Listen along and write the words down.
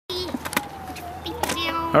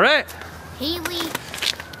All right. Haley.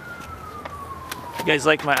 You guys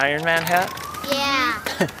like my Iron Man hat? Yeah.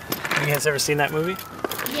 You guys ever seen that movie?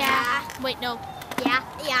 Yeah. Wait, no. Yeah.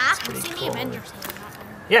 Yeah. I've seen cool. the Avengers.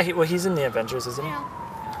 Yeah, he's in the Avengers, isn't he? Yeah.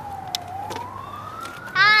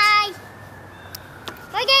 Hi.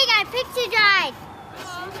 We're getting our picture drive.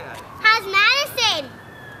 How's Madison?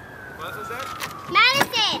 What was that?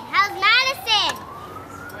 Madison. How's Madison?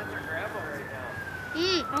 She's with her grandma right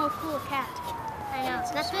now. Oh, cool cat. I know.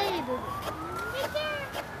 That's really boo.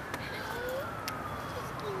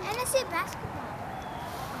 And I see basketball.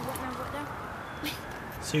 What now?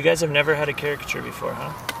 So you guys have never had a caricature before,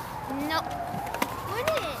 huh? Nope. What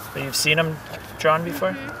is it? So you've seen them drawn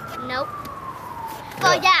before? Nope. Yeah.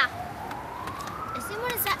 Oh yeah. I see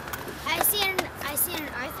what is that? I see an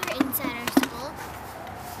Arthur inside our school.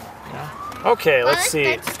 Yeah. Okay, let's see.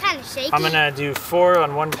 That's just kind of shaky. I'm gonna do 4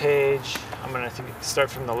 on one page. I'm gonna start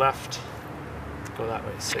from the left. Go that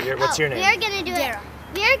way. So what's your name? We are gonna do it.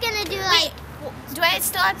 We are gonna do like. Do I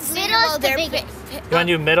still have to say Middle is the there? biggest. You wanna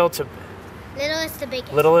do middle to Littlest to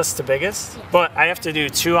biggest. littlest to biggest? Yeah. But I have to do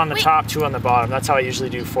 2 on the top, 2 on the bottom. That's how I usually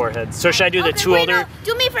do foreheads. So should I do the 2 older? No.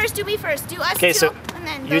 Do me first. Do me first. Do us Okay, two, so and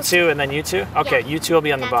then you those 2 and then you 2? Okay, Yeah. you 2 will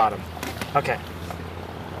be on the That's bottom. Okay.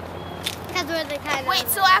 Because we're the kind of. Wait.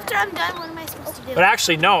 So after I'm done, what am I supposed to do? But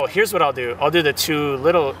actually, no. Here's what I'll do. I'll do the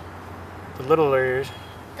littler the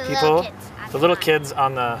people, little kids. the little kids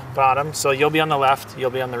on the bottom. So you'll be on the left, you'll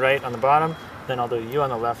be on the right on the bottom. Then I'll do you on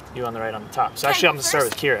the left, you on the right on the top. So Can I actually, go I'm gonna start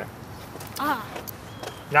with Kira. Ah.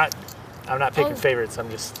 I'm not picking favorites.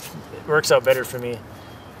 It works out better for me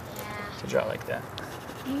to draw like that.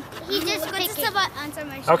 He just picks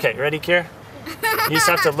it. Okay, ready, Kira? You just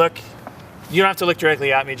have to look. You don't have to look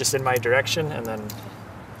directly at me, just in my direction, and then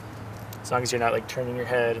as long as you're not like turning your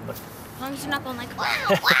head and look. As long as you're not going like,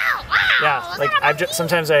 wow, Yeah, like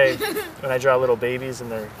sometimes when I draw little babies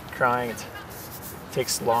and they're crying, it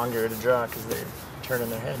takes longer to draw because they're turning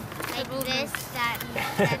their head. Like this,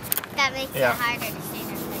 that makes Yeah. it harder to see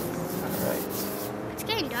their face. All right. It's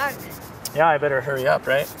getting dark. Yeah, I better hurry up,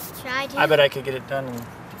 right? Try to. I bet I could get it done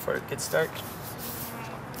before it gets dark.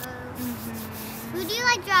 Who do you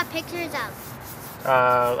like draw pictures of?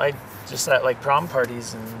 I just at like prom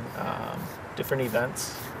parties and different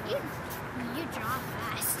events. You draw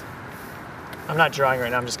fast. I'm not drawing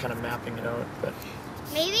right now. I'm just kind of mapping it out. But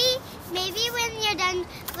Maybe when you're done,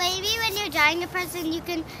 maybe when you're drawing the person,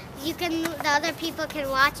 the other people can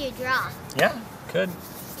watch you draw. yeah, good.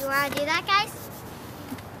 You want to do that, guys?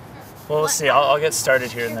 Well, we'll see. I'll get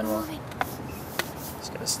started here and then we'll.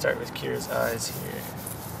 Just gonna start with Kira's eyes here.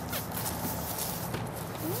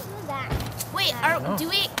 Wait, know. do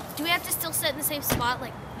we have to still sit in the same spot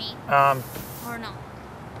like me, or no?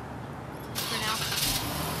 For now.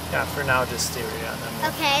 Yeah, for now, just stay where you're at. Then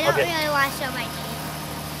we'll- Okay, I don't really want to show my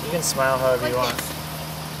teeth. You can smile however you want.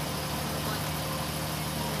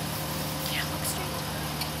 Yeah, look straight.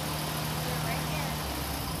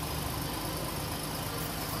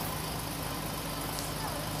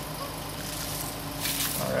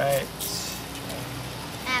 All right.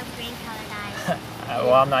 I have green colored eyes.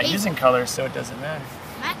 Well, I'm not using color, so it doesn't matter.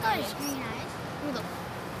 My color's green eyes. Look.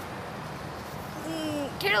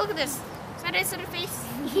 Kara, look at this. Is that nice on her face?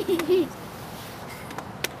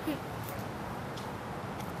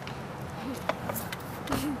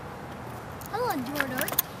 Hello, Jordan.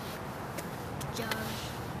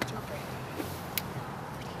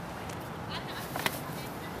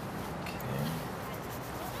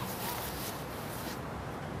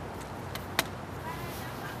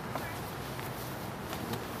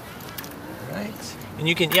 Right. And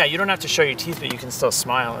you can, you don't have to show your teeth, but you can still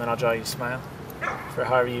smile, and I'll draw you a smile for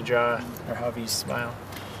however you draw or however you smile.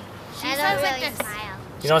 I don't sounds like really this. smile.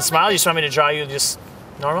 You don't smile? You just want me to draw you just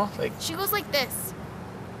normal? Like, She goes like this.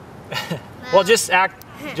 well, just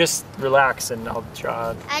relax, and I'll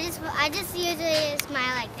draw. I just usually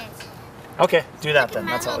smile like this. Okay, do that then.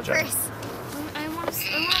 My That's all I'll little draw. purse. I want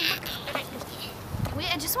to look at it.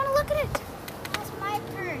 Wait, I just want to look at it. That's my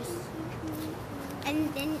purse.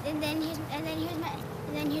 And then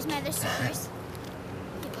here's my other purse.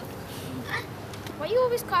 Why are you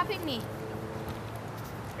always copying me?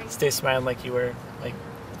 Stay smiling like you were, like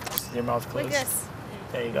your mouth closed. Like this.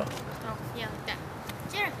 There you go. Oh, yeah, like that.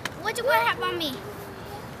 Sarah, what do I have on me?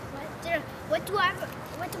 Sarah, what do I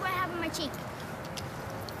have on my cheek?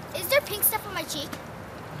 Is there pink stuff on my cheek?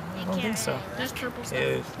 I don't think so. There's purple stuff.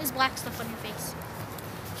 Ew. There's black stuff on your face.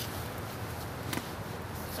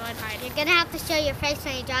 So I'd hide You're it. gonna have to show your face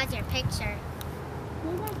when he draws your picture.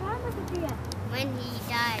 When he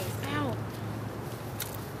does. Ow.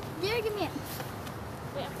 There, give me it.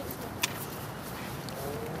 Wait, I'm fixing it.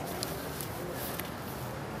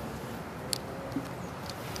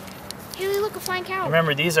 flying cow.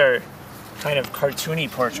 Remember, these are kind of cartoony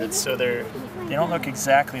portraits, so they don't look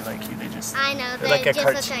exactly like you. They just I know, they're like a just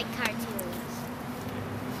look cartoon. like cartoons.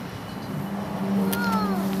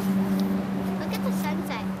 Whoa. Look at the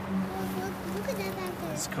sunset. Look at that back there.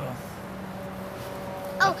 That's cool.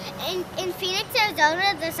 Oh, in Phoenix,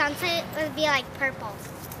 Arizona, the sunset would be like purple.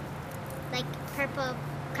 Like purple,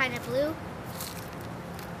 kind of blue.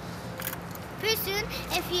 Pretty soon,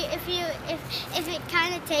 if it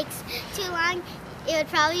kind of takes too long, it would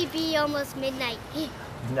probably be almost midnight.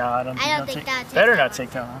 No, I don't I don't think it'll that'd take better that not long.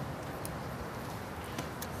 take that long.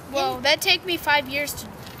 Whoa, that'd take me 5 years to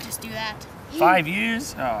just do that. 5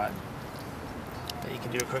 years? Oh, I bet you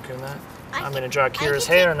can do it quicker than that. I'm going to draw I Kira's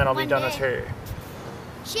can hair take and then I'll be one done with day. her.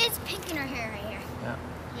 She has pink in her hair right here. Yeah.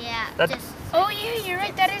 Yeah, That- just Oh yeah, you're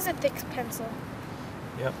right. That is a thick pencil.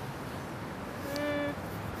 Yep.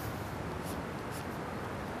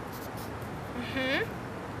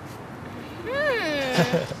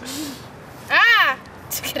 Ah!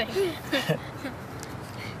 Just kidding.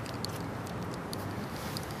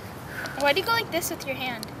 Why do you go like this with your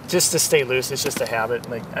hand? Just to stay loose. It's just a habit.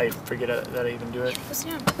 Like, I forget that I even do it. Go sit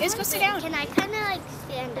down. Let's go sit down. Can I kind of like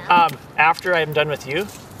stand up? After I'm done with you,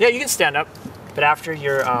 yeah, you can stand up. But after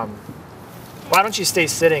you're, why don't you stay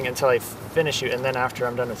sitting until I finish you, and then after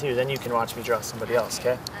I'm done with you, then you can watch me draw somebody else,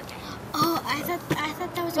 okay? Okay. Oh, I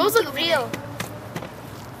thought that was. Those a look movie real. over there.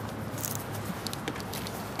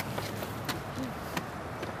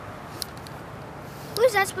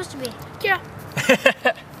 Who's that supposed to be? Yeah.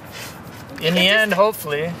 In the end,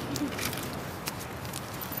 hopefully.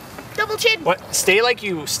 Double chin. What? Stay like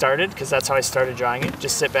you started, because that's how I started drawing it.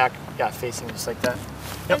 Just sit back, yeah, facing just like that.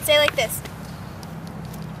 Yep. And say like this.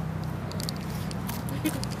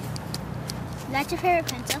 That's your favorite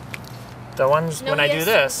pencil? The ones No, when I do yes,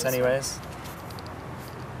 this, this anyways.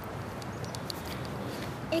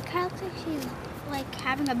 It kind of looks like she's like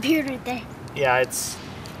having a beard right there. Yeah, it's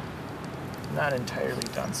not entirely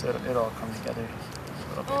done, so it'll all come together a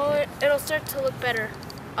little bit. Oh, here. it'll start to look better.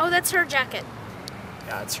 Oh, that's her jacket.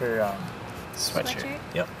 Yeah, it's her sweatshirt. Sweatshirt?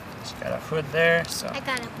 Yep. She's got a hood there, so. I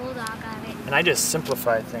got a bulldog on it. And I just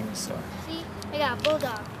simplify things, so. See, I got a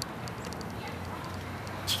bulldog.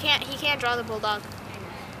 He can't draw the bulldog.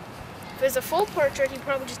 If it was a full portrait, he'd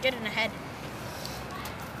probably just get in a head.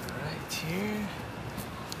 Right here.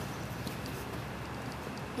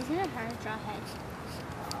 Isn't it hard to draw heads?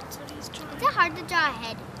 That's what he's drawing. Is it hard to draw a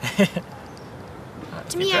head?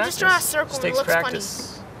 To me, I just draw a circle and it Takes looks funny.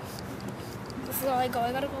 practice. This is how I go.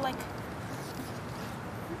 I gotta go like.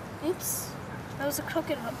 Oops. That was a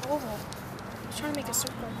crooked oval. I was trying to make a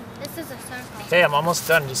circle. This is a circle. Okay, I'm almost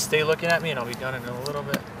done. Just stay looking at me and I'll be done in a little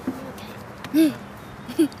bit. Okay.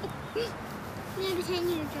 Maybe pretend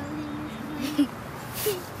you draw him.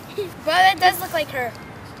 But that does look like her.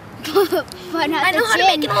 But not I know the how to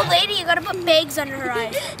chin. make an old lady. You gotta put bags under her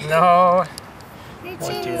eyes. No, Her won't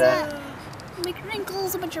chin's do that. Make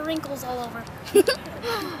wrinkles, a bunch of wrinkles all over.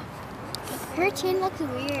 Her chin looks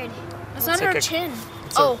weird. It's It's on like her a- chin.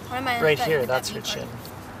 it's a- Oh, why am I Right that- here, that that's B her part? chin.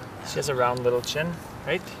 She has a round little chin,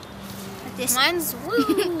 right? Like this. Mine's woo.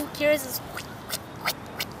 Kira's is.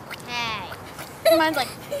 Hey. Mine's like.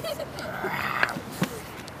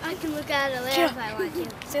 I can look at it later if I want to.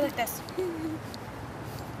 Say like this. It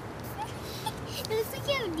looks like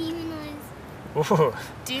you have demon eyes. Ooh.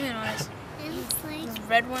 Demon eyes. It looks like. Those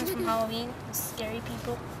red ones from Halloween. Scary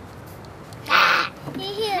people.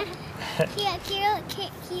 Here,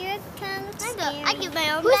 Kira kind of scary. I get my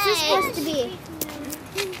own Who's this supposed to be?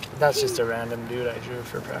 That's just a random dude I drew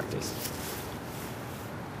for practice.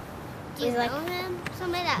 Do you know him?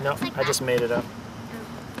 Somebody that No, looks like I just that? made it up.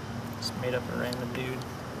 Just made up a random dude.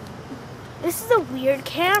 This is a weird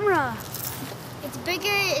camera. It's bigger,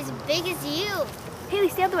 as big as you. Haley,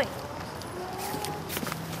 stay out the way.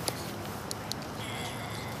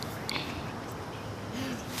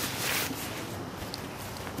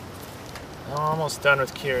 I'm almost done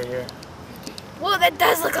with Kira here. Whoa, that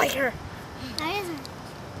does look like her. That isn't.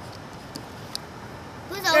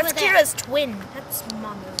 Who's over That's there? Kira's twin. That's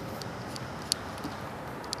mommy.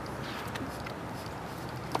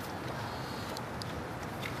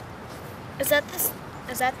 Is that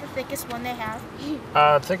the thickest one they have?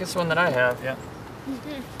 Thickest one that I have, yeah.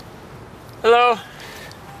 Hello.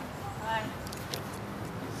 Hi.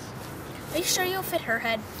 Are you sure you'll fit her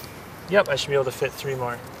head? Yep, I should be able to fit 3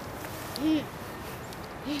 more. I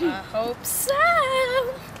hope so.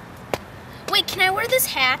 Wait, can I wear this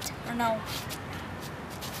hat or no?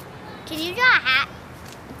 Can you draw a hat?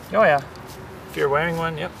 Oh yeah. If you're wearing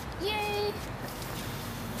one, yep. Yay!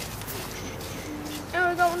 Oh,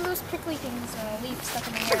 I got one of those prickly things leaves stuck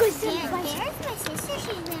in my hair. There's my sister. She's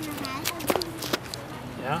in a hat.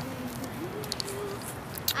 Yeah?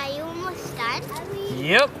 Are you almost done?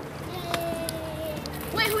 Yep.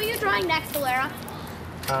 Wait, who are you drawing next, Alara?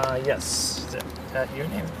 Yes. Is that your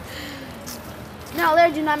name? No,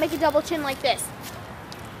 Alara, do not make a double chin like this.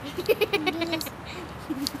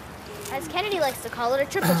 As Kennedy likes to call it, a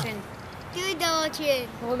triple chin. Do double chin.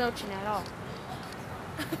 Well, no chin at all.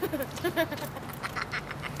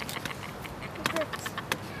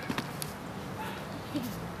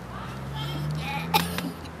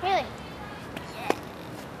 Haley.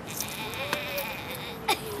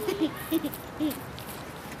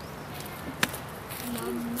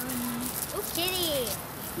 Oh, kitty.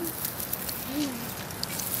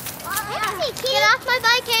 Haley, get off my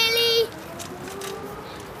bike, Haley.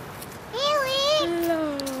 Haley.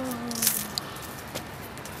 Hello.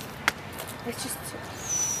 It's just...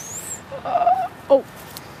 oh.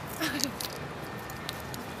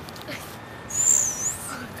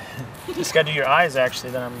 Just gotta do your eyes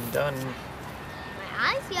actually, then I'm done.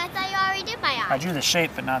 My eyes? Yeah, I thought you already did my I eyes. drew the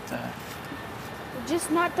shape, but not the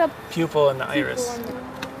Just not the pupil and the iris.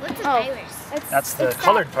 What's an Oh. iris? That's the it's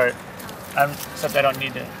colored part. Except I don't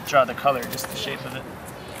need to draw the color, just the shape of it.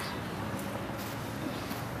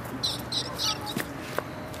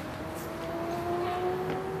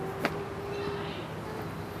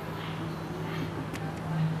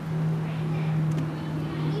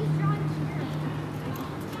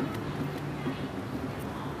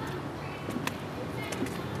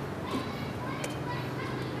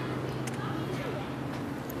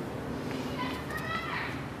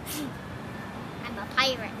 I'm a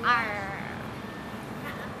pirate. Arr.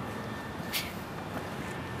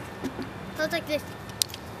 So it's like this.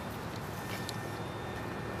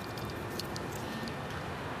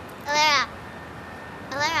 Alara.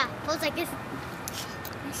 Alara, pose like this.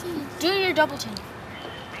 Do your double chin.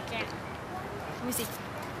 I can't. Let me see. Is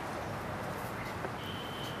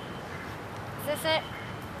this it?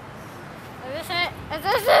 Is this it? Is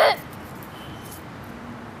this it?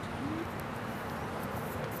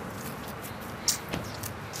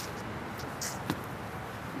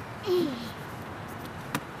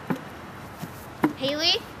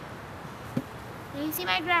 Haley? Can you see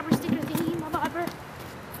my grabber sticker thingy, my bobber?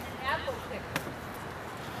 Apple picker.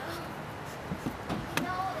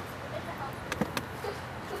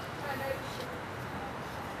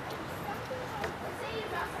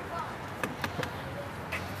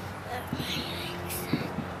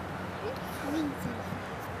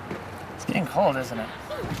 It's getting cold, isn't it?